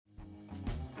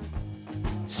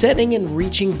Setting and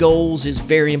reaching goals is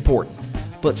very important,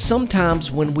 but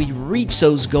sometimes when we reach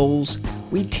those goals,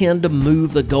 we tend to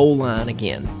move the goal line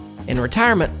again. In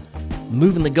retirement,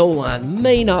 moving the goal line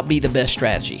may not be the best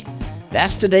strategy.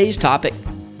 That's today's topic.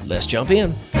 Let's jump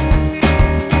in.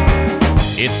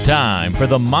 It's time for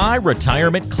the My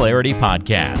Retirement Clarity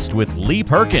Podcast with Lee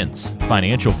Perkins,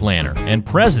 financial planner and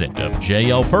president of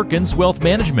J.L. Perkins Wealth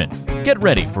Management. Get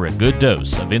ready for a good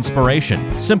dose of inspiration,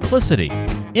 simplicity,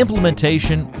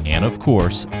 implementation, and of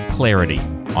course, clarity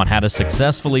on how to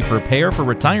successfully prepare for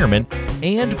retirement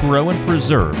and grow and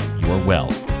preserve your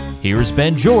wealth. Here's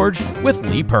Ben George with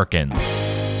Lee Perkins.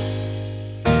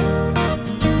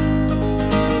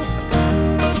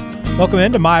 Welcome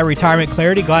into My Retirement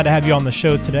Clarity. Glad to have you on the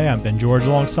show today. I'm Ben George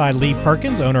alongside Lee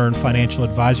Perkins, owner and financial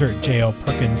advisor at J.L.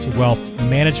 Perkins Wealth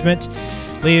Management.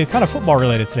 Lee, kind of football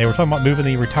related today. We're talking about moving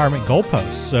the retirement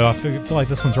goalposts. So I feel like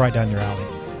this one's right down your alley.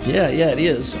 Yeah, it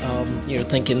is.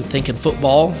 Thinking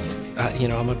football.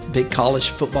 I'm a big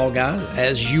college football guy,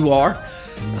 as you are.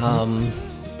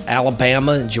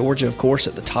 Alabama and Georgia, of course,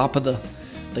 at the top of the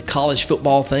college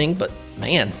football thing. But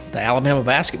man, the Alabama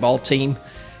basketball team,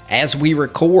 as we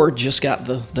record, just got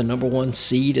the number one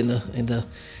seed in the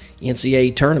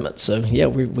NCAA tournament. So yeah,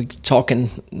 we're talking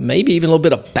maybe even a little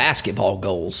bit of basketball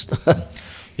goals.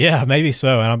 Yeah, maybe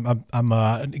so. And I'm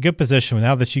in a good position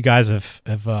now that you guys have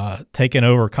taken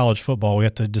over college football. We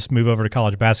have to just move over to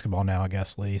college basketball now, I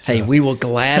guess, Lee. So. Hey, we will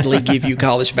gladly give you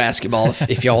college basketball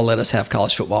if y'all let us have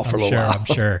college football for a little while. I'm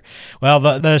sure. Well,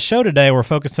 the show today, we're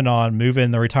focusing on moving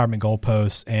the retirement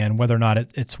goalposts and whether or not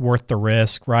it's worth the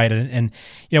risk, right? And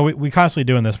we constantly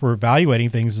doing this. We're evaluating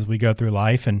things as we go through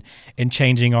life and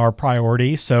changing our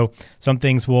priorities. So some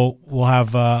things we'll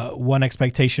have one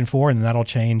expectation for, and then that'll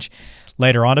change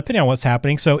later on, depending on what's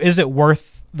happening. So is it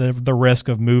worth the risk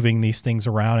of moving these things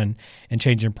around and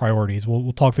changing priorities?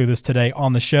 We'll talk through this today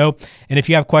on the show. And if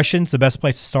you have questions, the best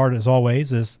place to start, as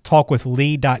always, is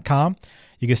talkwithlee.com.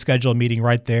 You can schedule a meeting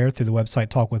right there through the website,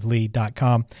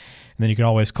 talkwithlee.com. And then you can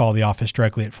always call the office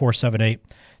directly at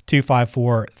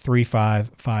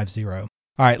 478-254-3550.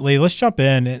 All right, Lee, let's jump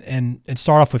in and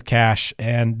start off with cash.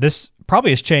 And this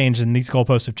probably has changed, and these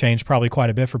goalposts have changed probably quite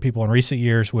a bit for people in recent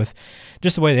years with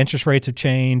just the way the interest rates have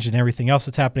changed and everything else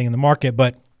that's happening in the market.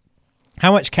 But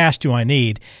how much cash do I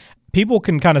need? People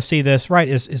can kind of see this, right,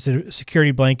 is a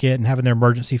security blanket and having their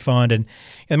emergency fund. And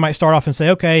it might start off and say,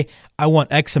 okay, I want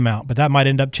X amount, but that might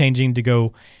end up changing to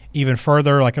go even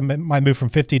further. Like I might move from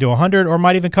 50 to 100, or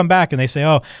might even come back and they say,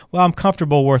 oh, well, I'm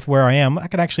comfortable with where I am. I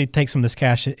can actually take some of this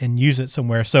cash and use it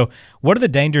somewhere. So what are the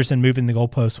dangers in moving the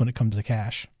goalposts when it comes to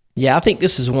cash? Yeah, I think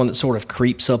this is one that sort of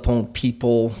creeps up on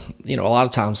people, a lot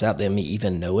of times without them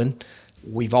even knowing.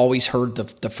 We've always heard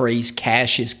the phrase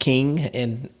 "cash is king,"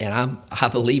 and I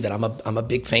believe it. I'm a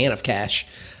big fan of cash.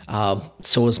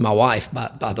 So is my wife,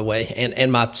 by the way,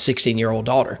 and my 16-year-old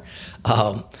daughter.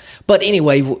 But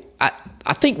anyway,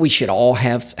 I think we should all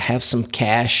have some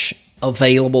cash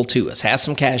available to us. Have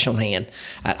some cash on hand.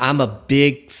 I'm a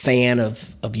big fan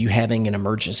of you having an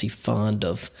emergency fund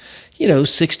of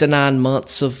 6 to 9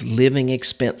 months of living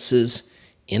expenses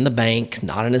in the bank,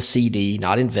 not in a CD,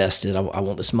 not invested. I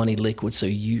want this money liquid so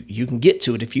you can get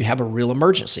to it if you have a real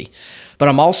emergency. But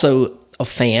I'm also a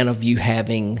fan of you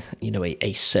having,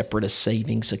 a separate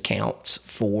savings account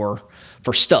for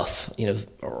stuff,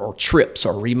 or trips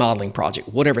or remodeling project,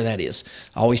 whatever that is.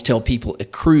 I always tell people a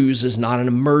cruise is not an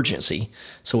emergency,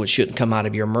 so it shouldn't come out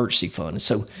of your emergency fund.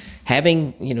 So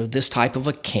having, this type of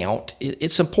account,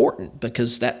 it's important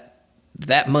because that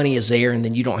money is there, and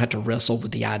then you don't have to wrestle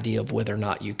with the idea of whether or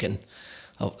not you can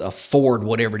afford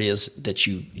whatever it is that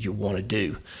you want to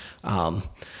do.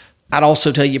 I'd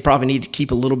also tell you probably need to keep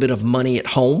a little bit of money at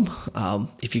home.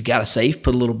 If you've got a safe,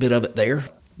 put a little bit of it there.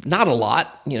 Not a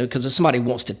lot, because if somebody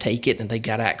wants to take it and they've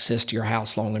got access to your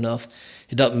house long enough,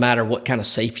 it doesn't matter what kind of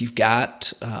safe you've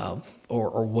got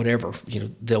or whatever,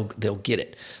 they'll get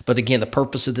it. But again, the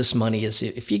purpose of this money is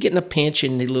if you get in a pinch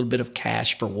and need a little bit of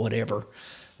cash for whatever,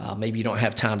 maybe you don't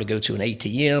have time to go to an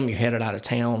ATM, you're headed out of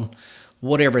town,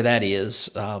 whatever that is,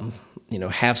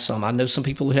 have some. I know some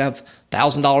people who have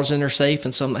 $1,000 in their safe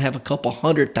and some that have a couple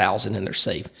 $100,000 in their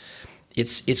safe.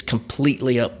 It's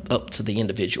completely up to the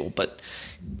individual. But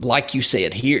like you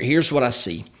said, here's what I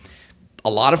see. A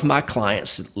lot of my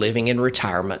clients living in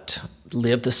retirement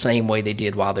live the same way they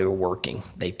did while they were working.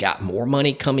 They've got more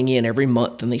money coming in every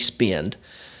month than they spend.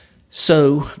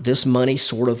 So this money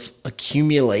sort of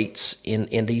accumulates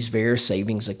in these various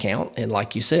savings account. And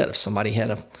like you said, if somebody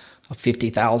had a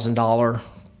 $50,000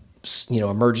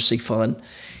 emergency fund,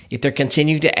 if they're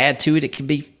continuing to add to it, it could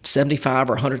be $75,000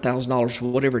 or $100,000,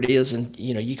 whatever it is, and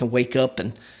you can wake up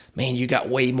and man, you got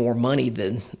way more money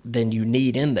than you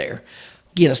need in there.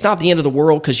 Again, it's not the end of the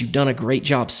world because you've done a great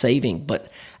job saving, but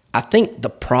I think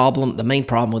the main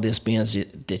problem with this being is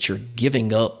that you're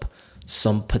giving up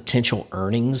some potential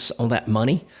earnings on that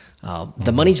money.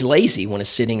 The money's lazy when it's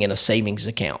sitting in a savings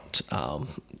account.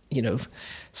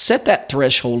 Set that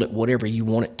threshold at whatever you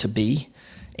want it to be.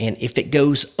 And if it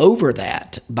goes over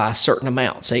that by a certain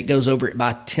amount, say it goes over it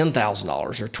by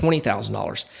 $10,000 or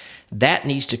 $20,000, that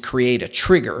needs to create a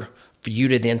trigger for you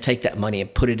to then take that money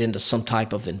and put it into some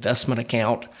type of investment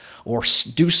account or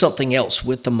do something else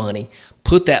with the money.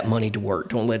 Put that money to work.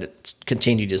 Don't let it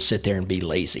continue to sit there and be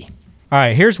lazy. All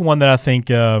right, here's one that I think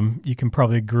you can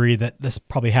probably agree that this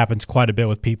probably happens quite a bit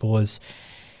with people is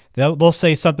they'll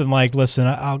say something like, listen,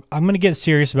 I'm going to get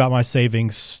serious about my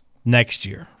savings next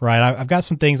year, right? I've got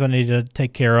some things I need to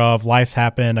take care of. Life's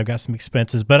happened. I've got some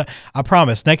expenses, but I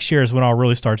promise next year is when I'll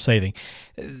really start saving.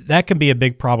 That can be a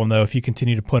big problem, though, if you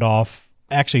continue to put off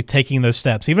actually taking those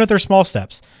steps, even if they're small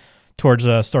steps, towards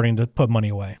starting to put money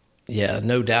away. Yeah,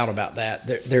 no doubt about that.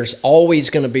 There's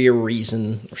always going to be a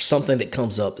reason or something that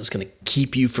comes up that's going to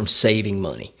keep you from saving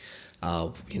money.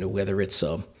 Whether it's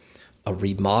a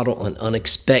remodel, an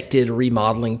unexpected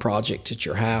remodeling project at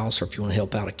your house, or if you want to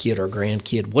help out a kid or a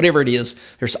grandkid, whatever it is,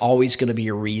 there's always going to be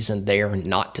a reason there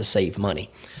not to save money.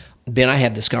 Ben, I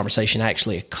had this conversation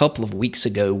actually a couple of weeks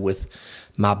ago with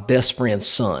my best friend's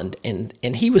son,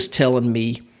 and he was telling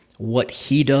me what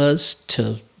he does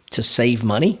to save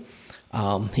money.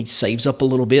 He saves up a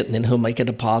little bit, and then he'll make a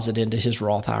deposit into his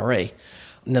Roth IRA.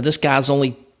 Now, this guy's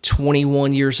only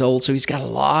 21 years old, so he's got a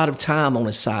lot of time on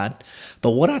his side.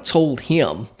 But what I told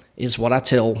him is what I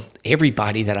tell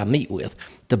everybody that I meet with.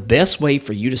 The best way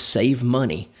for you to save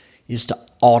money is to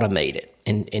automate it.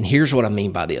 And here's what I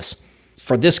mean by this.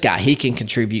 For this guy, he can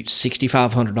contribute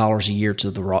 $6,500 a year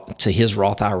to his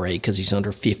Roth IRA because he's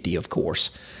under 50, of course.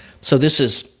 So this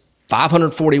is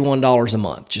 $541 a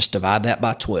month. Just divide that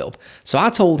by 12. So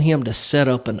I told him to set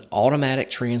up an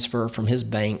automatic transfer from his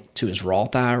bank to his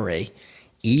Roth IRA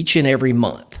each and every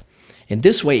month. And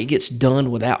this way it gets done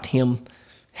without him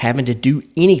having to do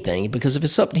anything, because if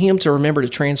it's up to him to remember to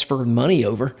transfer money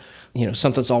over,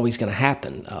 something's always going to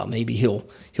happen. Maybe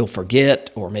he'll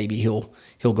forget, or maybe he'll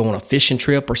go on a fishing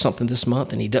trip or something this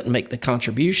month and he doesn't make the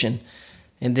contribution.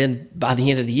 And then by the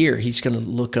end of the year, he's going to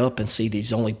look up and see that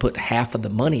he's only put half of the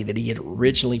money that he had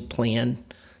originally planned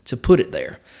to put it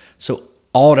there. So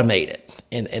automate it.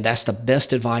 And that's the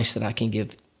best advice that I can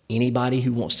give anybody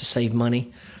who wants to save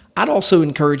money. I'd also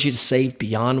encourage you to save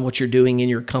beyond what you're doing in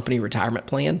your company retirement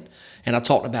plan. And I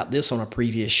talked about this on a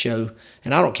previous show.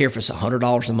 And I don't care if it's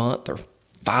 $100 a month or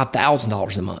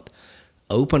 $5,000 a month.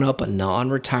 Open up a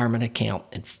non-retirement account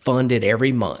and fund it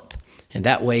every month. And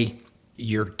that way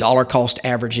you're dollar cost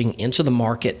averaging into the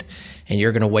market, and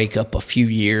you're going to wake up a few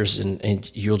years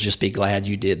and you'll just be glad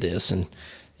you did this. And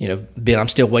Ben, I'm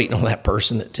still waiting on that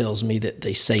person that tells me that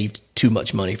they saved too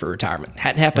much money for retirement.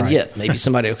 Hadn't happened yet. Maybe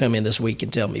somebody will come in this week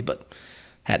and tell me, but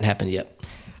hadn't happened yet.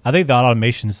 I think the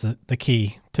automation is the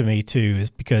key to me too,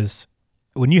 is because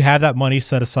when you have that money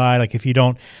set aside, like if you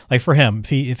don't, like for him,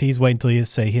 if he's waiting until he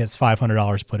has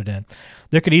 $500 to put it in,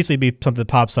 there could easily be something that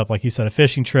pops up, like you said, a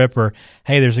fishing trip, or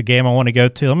hey, there's a game I want to go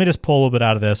to. Let me just pull a little bit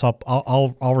out of this.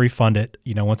 I'll refund it,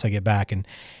 once I get back. And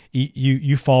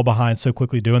you fall behind so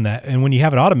quickly doing that. And when you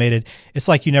have it automated, it's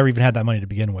like you never even had that money to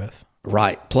begin with.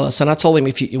 Right. Plus, and I told him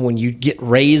when you get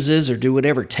raises or do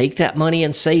whatever, take that money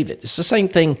and save it. It's the same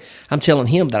thing I'm telling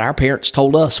him that our parents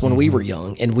told us when we were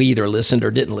young, and we either listened or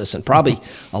didn't listen. Probably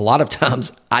a lot of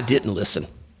times I didn't listen.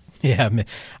 Yeah,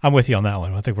 I'm with you on that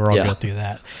one. I think we're all guilty of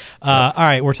that. All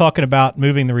right, we're talking about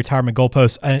moving the retirement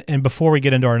goalposts. And before we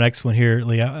get into our next one here,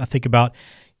 Lee, I think about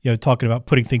talking about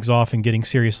putting things off and getting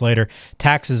serious later.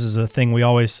 Taxes is a thing we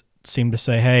always seem to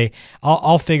say, hey,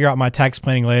 I'll figure out my tax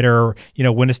planning later, or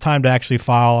when it's time to actually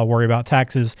file, I'll worry about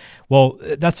taxes. Well,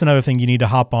 that's another thing you need to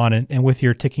hop on, and with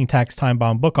your Ticking Tax Time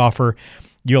Bomb book offer,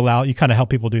 you kind of help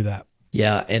people do that.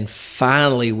 Yeah, and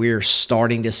finally we're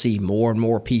starting to see more and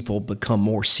more people become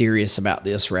more serious about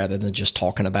this rather than just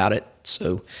talking about it.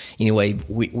 So anyway,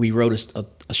 we wrote a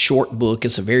short book.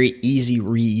 It's a very easy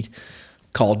read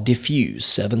called Diffuse,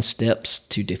 7 Steps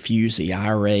to Diffuse the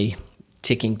IRA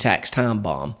Ticking Tax Time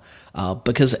Bomb,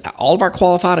 because all of our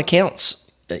qualified accounts,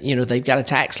 they've got a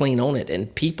tax lien on it,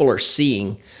 and people are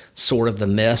seeing sort of the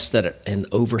mess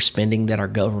and overspending that our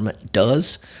government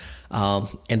does.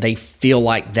 And they feel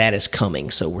like that is coming.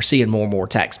 So we're seeing more and more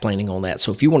tax planning on that.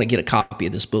 So if you want to get a copy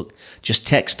of this book, just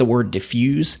text the word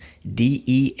diffuse,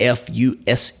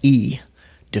 DEFUSE,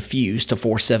 diffuse to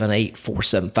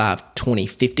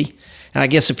 478-475-2050. And I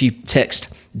guess if you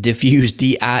text Diffuse,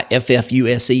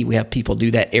 DIFFUSE, we have people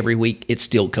do that every week. It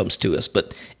still comes to us.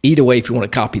 But either way, if you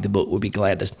want to copy the book, we'll be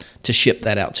glad to ship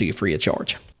that out to you free of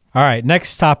charge. All right,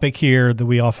 next topic here that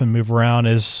we often move around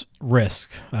is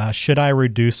risk. Should I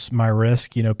reduce my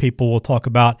risk? People will talk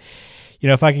about,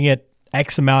 if I can get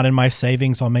X amount in my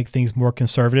savings, I'll make things more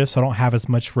conservative so I don't have as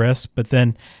much risk. But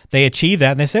then they achieve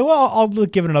that and they say, well, I'll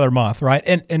give it another month, right?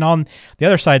 And on the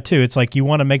other side too, it's like you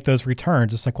want to make those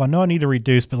returns. It's like, well, no, I need to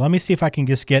reduce, but let me see if I can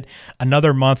just get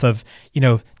another month of,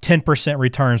 10%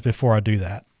 returns before I do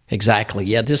that. Exactly.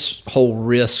 Yeah, this whole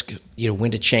risk,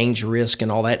 when to change risk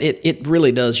and all that, it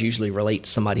really does usually relate to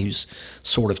somebody who's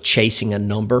sort of chasing a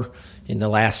number in the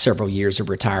last several years of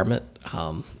retirement.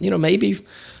 Maybe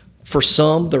for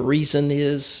some, the reason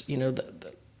is,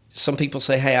 some people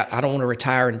say, hey, I don't want to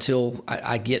retire until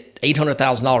I get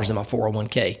 $800,000 in my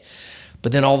 401k.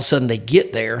 But then all of a sudden they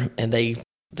get there and they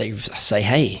say,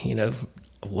 hey,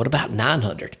 what about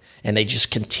 900? And they just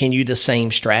continue the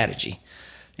same strategy.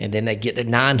 And then they get to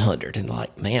 900 and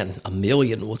like, man, $1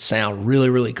 million would sound really,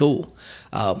 really cool.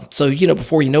 So,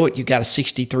 before you know it, you've got a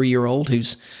 63-year-old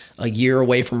who's a year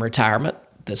away from retirement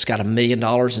that's got $1 million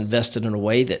invested in a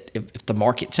way that if the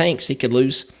market tanks, he could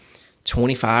lose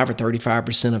 25 or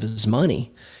 35% of his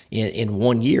money in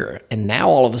 1 year. And now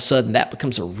all of a sudden that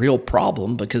becomes a real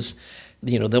problem because,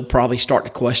 they'll probably start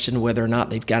to question whether or not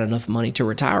they've got enough money to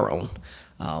retire on.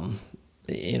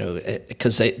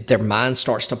 Because their mind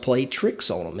starts to play tricks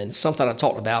on them. And it's something I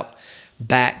talked about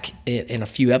back in a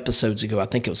few episodes ago. I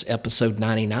think it was episode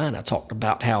 99. I talked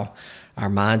about how our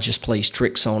mind just plays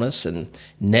tricks on us and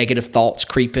negative thoughts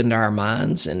creep into our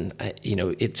minds. And,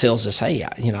 it tells us, hey,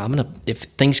 if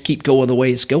things keep going the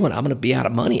way it's going, I'm going to be out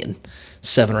of money in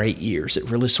 7 or 8 years. It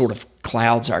really sort of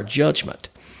clouds our judgment.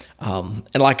 And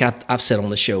like I've said on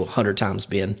the show 100 times,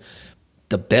 Ben,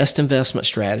 the best investment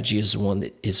strategy is one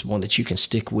that you can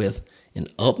stick with in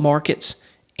up markets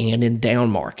and in down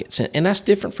markets. And that's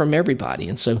different from everybody.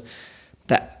 And so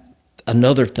that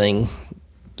another thing,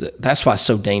 that's why it's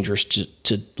so dangerous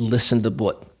to listen to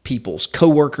what people's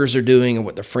coworkers are doing and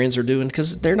what their friends are doing,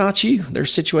 because they're not you. Their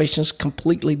situation is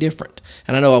completely different.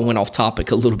 And I know I went off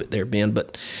topic a little bit there, Ben,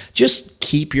 but just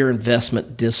keep your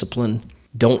investment discipline.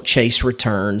 Don't chase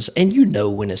returns. And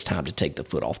when it's time to take the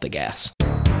foot off the gas.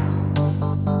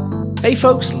 Hey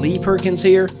folks, Lee Perkins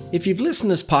here. If you've listened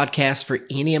to this podcast for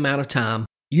any amount of time,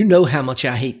 you know how much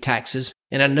I hate taxes,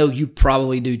 and I know you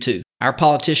probably do too. Our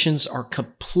politicians are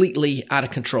completely out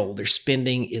of control. Their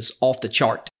spending is off the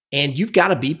chart, and you've got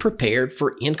to be prepared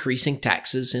for increasing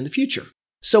taxes in the future.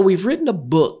 So we've written a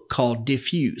book called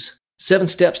Diffuse, 7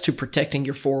 Steps to Protecting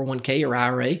Your 401k or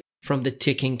IRA from the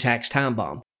Ticking Tax Time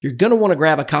Bomb. You're going to want to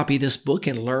grab a copy of this book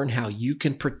and learn how you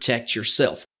can protect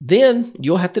yourself. Then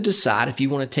you'll have to decide if you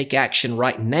want to take action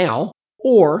right now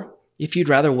or if you'd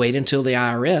rather wait until the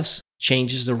IRS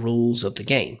changes the rules of the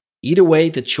game. Either way,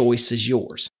 the choice is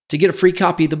yours. To get a free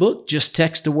copy of the book, just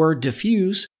text the word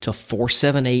diffuse to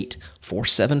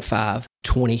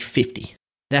 478-475-2050.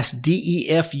 That's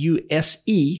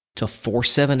DEFUSE to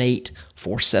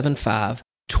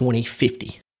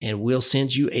 478-475-2050. And we'll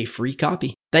send you a free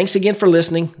copy. Thanks again for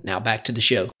listening. Now back to the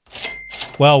show.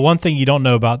 Well, one thing you don't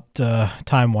know about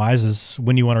time-wise is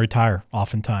when you want to retire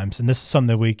oftentimes. And this is something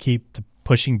that we keep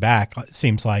pushing back. It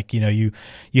seems like, you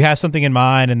have something in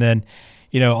mind and then,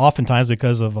 oftentimes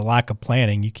because of a lack of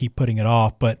planning, you keep putting it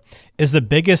off. But is the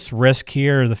biggest risk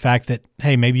here the fact that,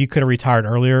 hey, maybe you could have retired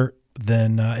earlier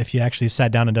than if you actually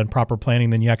sat down and done proper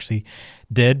planning than you actually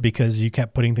did because you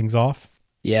kept putting things off?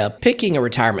 Yeah, picking a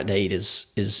retirement date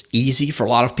is easy for a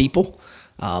lot of people.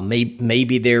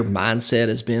 Maybe their mindset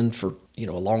has been for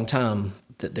a long time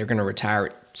that they're going to retire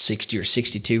at 60 or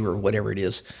 62 or whatever it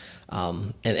is,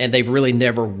 and they've really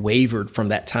never wavered from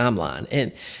that timeline.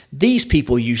 And these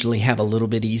people usually have a little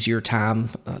bit easier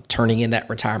time turning in that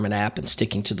retirement app and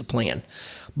sticking to the plan.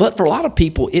 But for a lot of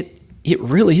people, it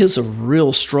really is a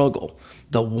real struggle.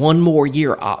 The one more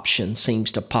year option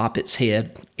seems to pop its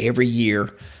head every year.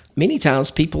 Many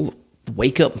times people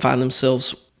wake up and find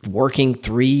themselves working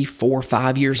 3, 4,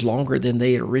 5 years longer than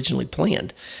they had originally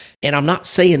planned. And I'm not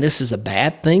saying this is a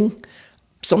bad thing.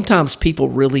 Sometimes people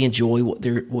really enjoy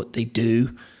what they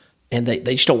do, and they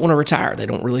just don't want to retire. They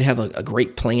don't really have a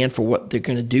great plan for what they're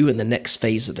going to do in the next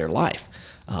phase of their life.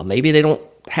 Maybe they don't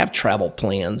have travel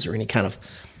plans or any kind of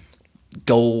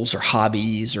goals or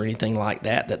hobbies or anything like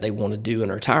that they want to do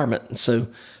in retirement. And so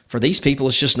for these people,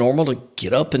 it's just normal to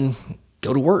get up and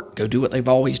go to work, go do what they've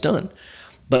always done.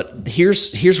 But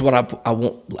here's what I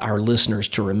want our listeners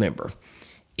to remember.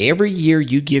 Every year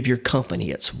you give your company,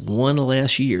 it's one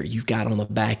less year you've got on the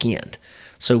back end.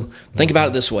 So think about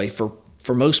it this way. For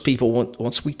for most people,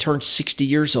 once we turn 60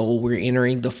 years old, we're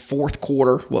entering the fourth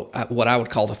quarter, what I would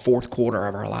call the fourth quarter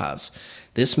of our lives.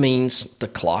 This means the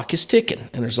clock is ticking,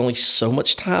 and there's only so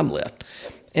much time left.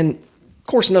 And of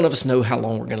course, none of us know how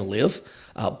long we're going to live.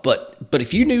 But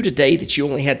if you knew today that you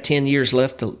only had 10 years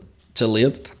left to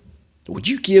live, would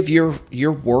you give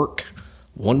your work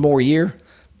one more year?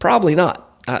 Probably not.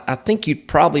 I think you'd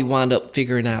probably wind up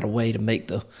figuring out a way to make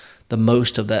the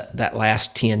most of that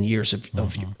last 10 years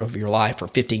of your life, or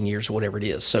 15 years, or whatever it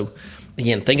is. So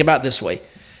again, think about it this way.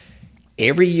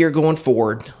 Every year going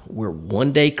forward, we're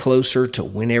one day closer to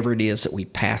whenever it is that we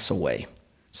pass away.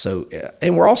 So,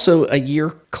 and we're also a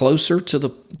year closer to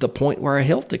the point where our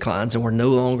health declines and we're no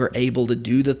longer able to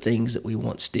do the things that we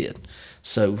once did.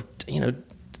 So,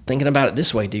 thinking about it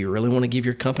this way, do you really want to give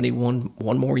your company one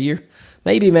more year?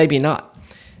 Maybe, maybe not.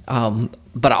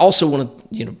 But I also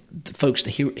want the folks to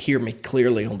hear me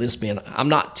clearly on this, Ben. I'm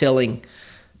not telling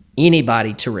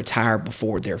anybody to retire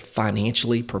before they're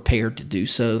financially prepared to do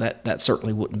so. That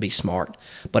certainly wouldn't be smart.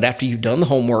 But after you've done the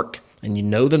homework and you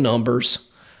know the numbers,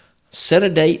 set a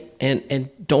date and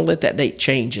don't let that date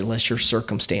change unless your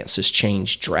circumstances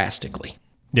change drastically.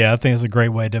 Yeah, I think it's a great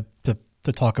way to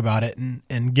talk about it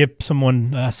and give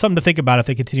someone something to think about if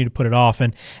they continue to put it off.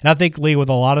 And I think, Lee, with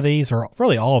a lot of these, or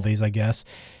really all of these, I guess,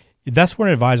 that's where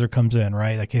an advisor comes in,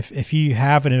 right? Like if you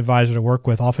have an advisor to work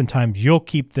with, oftentimes you'll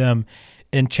keep them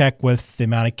in check with the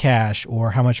amount of cash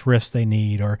or how much risk they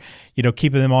need, or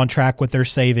keeping them on track with their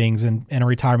savings and a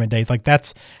retirement date. Like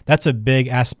that's a big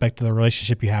aspect of the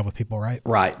relationship you have with people, right?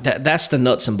 Right. That's the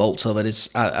nuts and bolts of it.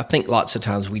 I think lots of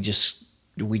times we just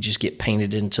get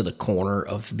painted into the corner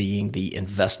of being the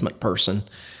investment person.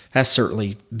 That's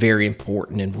certainly very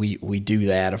important, and we do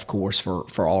that, of course,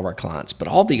 for all of our clients. But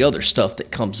all the other stuff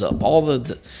that comes up, all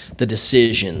the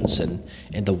decisions and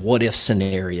the what-if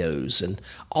scenarios and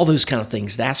all those kind of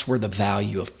things, that's where the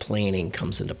value of planning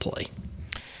comes into play.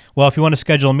 Well, if you want to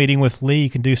schedule a meeting with Lee, you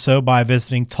can do so by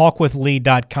visiting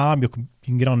talkwithlee.com. You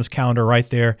can get on his calendar right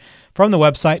there from the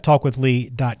website,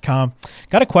 talkwithlee.com.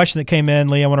 Got a question that came in,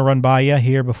 Lee, I want to run by you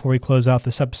here before we close out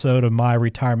this episode of My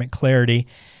Retirement Clarity.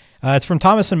 It's from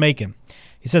Thomas and Macon.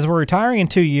 He says, we're retiring in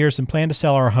 2 years and plan to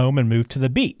sell our home and move to the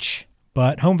beach.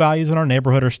 But home values in our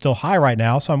neighborhood are still high right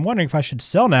now, so I'm wondering if I should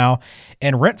sell now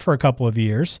and rent for a couple of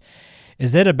years.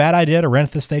 Is it a bad idea to rent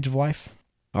at this stage of life?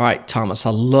 All right, Thomas, I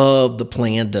love the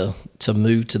plan to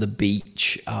move to the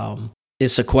beach.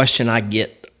 It's a question I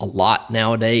get a lot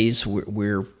nowadays.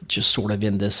 We're just sort of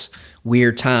in this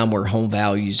weird time where home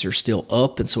values are still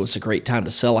up, and so it's a great time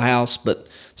to sell a house, but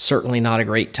certainly not a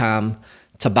great time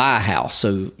to buy a house.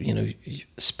 So,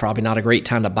 it's probably not a great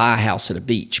time to buy a house at a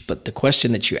beach. But the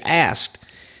question that you asked,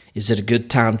 is it a good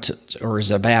time or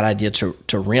is it a bad idea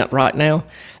to rent right now?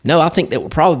 No, I think that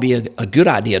would probably be a good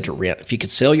idea to rent. If you could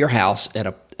sell your house at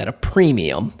a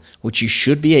premium, which you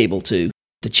should be able to,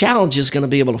 the challenge is going to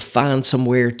be able to find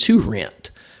somewhere to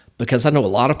rent. Because I know a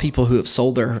lot of people who have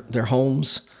sold their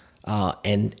homes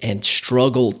and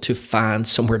struggled to find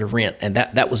somewhere to rent. And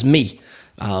that was me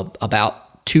about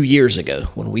 2 years ago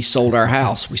when we sold our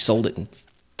house. We sold it in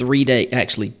 3 days,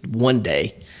 actually 1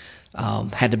 day.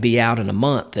 Had to be out in a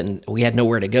month, and we had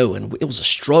nowhere to go. And it was a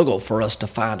struggle for us to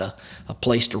find a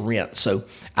place to rent. So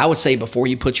I would say before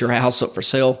you put your house up for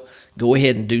sale, go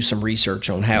ahead and do some research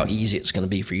on how easy it's going to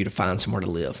be for you to find somewhere to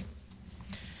live.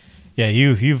 Yeah,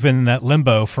 you've been in that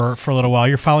limbo for a little while.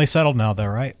 You're finally settled now, though,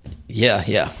 right?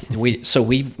 Yeah.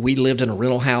 We lived in a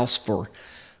rental house for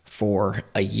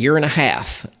a year and a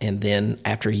half, and then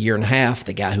after a year and a half,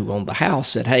 the guy who owned the house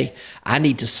said, "Hey, I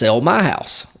need to sell my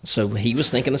house." So he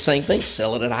was thinking the same thing: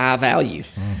 sell it at a high value.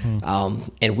 Mm-hmm.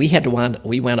 And we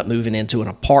wound up moving into an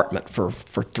apartment for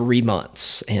 3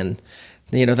 months, and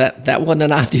that wasn't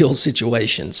an ideal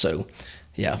situation. So.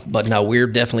 Yeah, but no, we're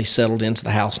definitely settled into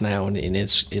the house now, and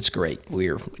it's great.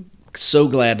 We're so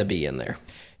glad to be in there.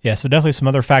 Yeah, so definitely some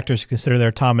other factors to consider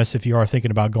there, Thomas, if you are thinking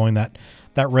about going that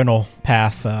rental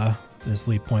path, as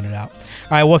Lee pointed out. All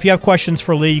right, well, if you have questions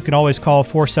for Lee, you can always call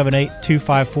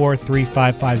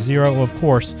 478-254-3550. Of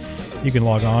course, you can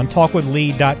log on,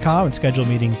 talkwithlee.com, and schedule a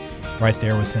meeting right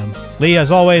there with him. Lee,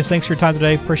 as always, thanks for your time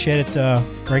today. Appreciate it.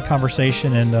 Great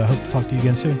conversation, and hope to talk to you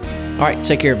again soon. All right,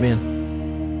 take care, Ben.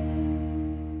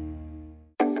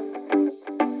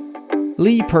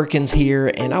 Lee Perkins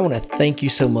here, and I want to thank you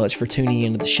so much for tuning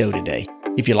into the show today.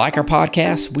 If you like our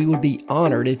podcast, we would be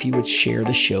honored if you would share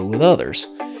the show with others.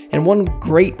 And one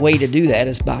great way to do that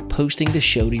is by posting the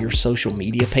show to your social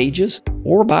media pages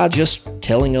or by just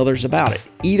telling others about it.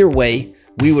 Either way,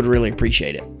 We would really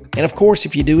appreciate it. And of course,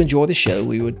 if you do enjoy the show,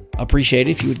 we would appreciate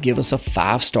it if you would give us a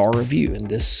 5-star review. And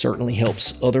this certainly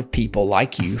helps other people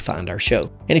like you find our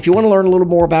show. And if you want to learn a little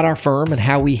more about our firm and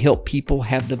how we help people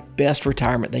have the best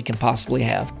retirement they can possibly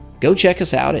have, go check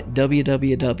us out at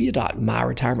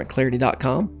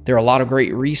www.myretirementclarity.com. There are a lot of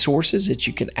great resources that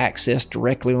you can access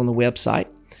directly on the website.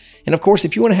 And of course,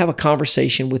 if you want to have a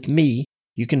conversation with me,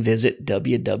 you can visit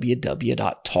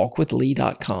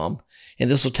www.talkwithlee.com,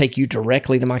 and this will take you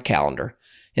directly to my calendar.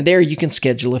 And there you can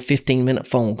schedule a 15-minute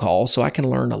phone call so I can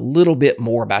learn a little bit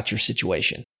more about your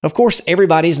situation. Of course,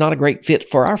 everybody is not a great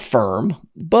fit for our firm,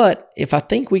 but if I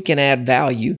think we can add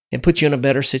value and put you in a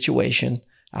better situation,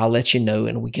 I'll let you know,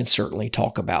 and we can certainly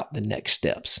talk about the next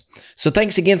steps. So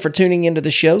thanks again for tuning into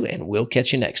the show, and we'll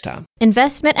catch you next time.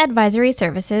 Investment advisory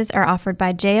services are offered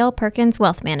by J.L. Perkins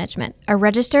Wealth Management, a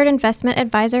registered investment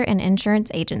advisor and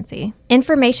insurance agency.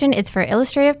 Information is for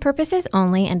illustrative purposes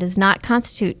only and does not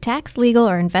constitute tax, legal,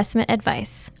 or investment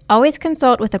advice. Always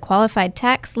consult with a qualified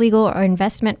tax, legal, or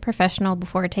investment professional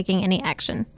before taking any action.